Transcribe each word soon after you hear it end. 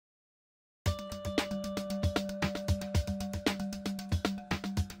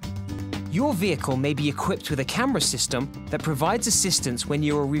Your vehicle may be equipped with a camera system that provides assistance when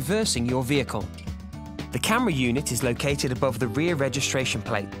you are reversing your vehicle. The camera unit is located above the rear registration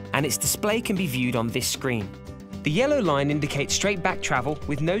plate, and its display can be viewed on this screen. The yellow line indicates straight back travel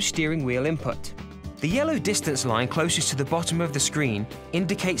with no steering wheel input. The yellow distance line closest to the bottom of the screen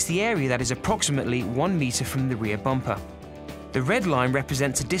indicates the area that is approximately 1 meter from the rear bumper. The red line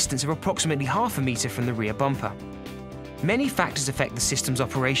represents a distance of approximately half a meter from the rear bumper. Many factors affect the system's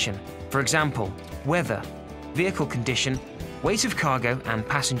operation. For example, weather, vehicle condition, weight of cargo and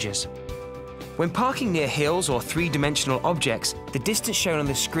passengers. When parking near hills or three-dimensional objects, the distance shown on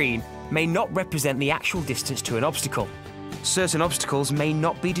the screen may not represent the actual distance to an obstacle. Certain obstacles may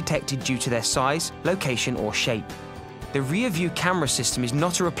not be detected due to their size, location or shape. The rear view camera system is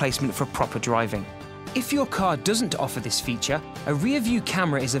not a replacement for proper driving. If your car doesn't offer this feature, a rear view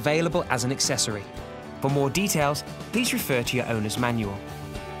camera is available as an accessory. For more details, please refer to your owner's manual.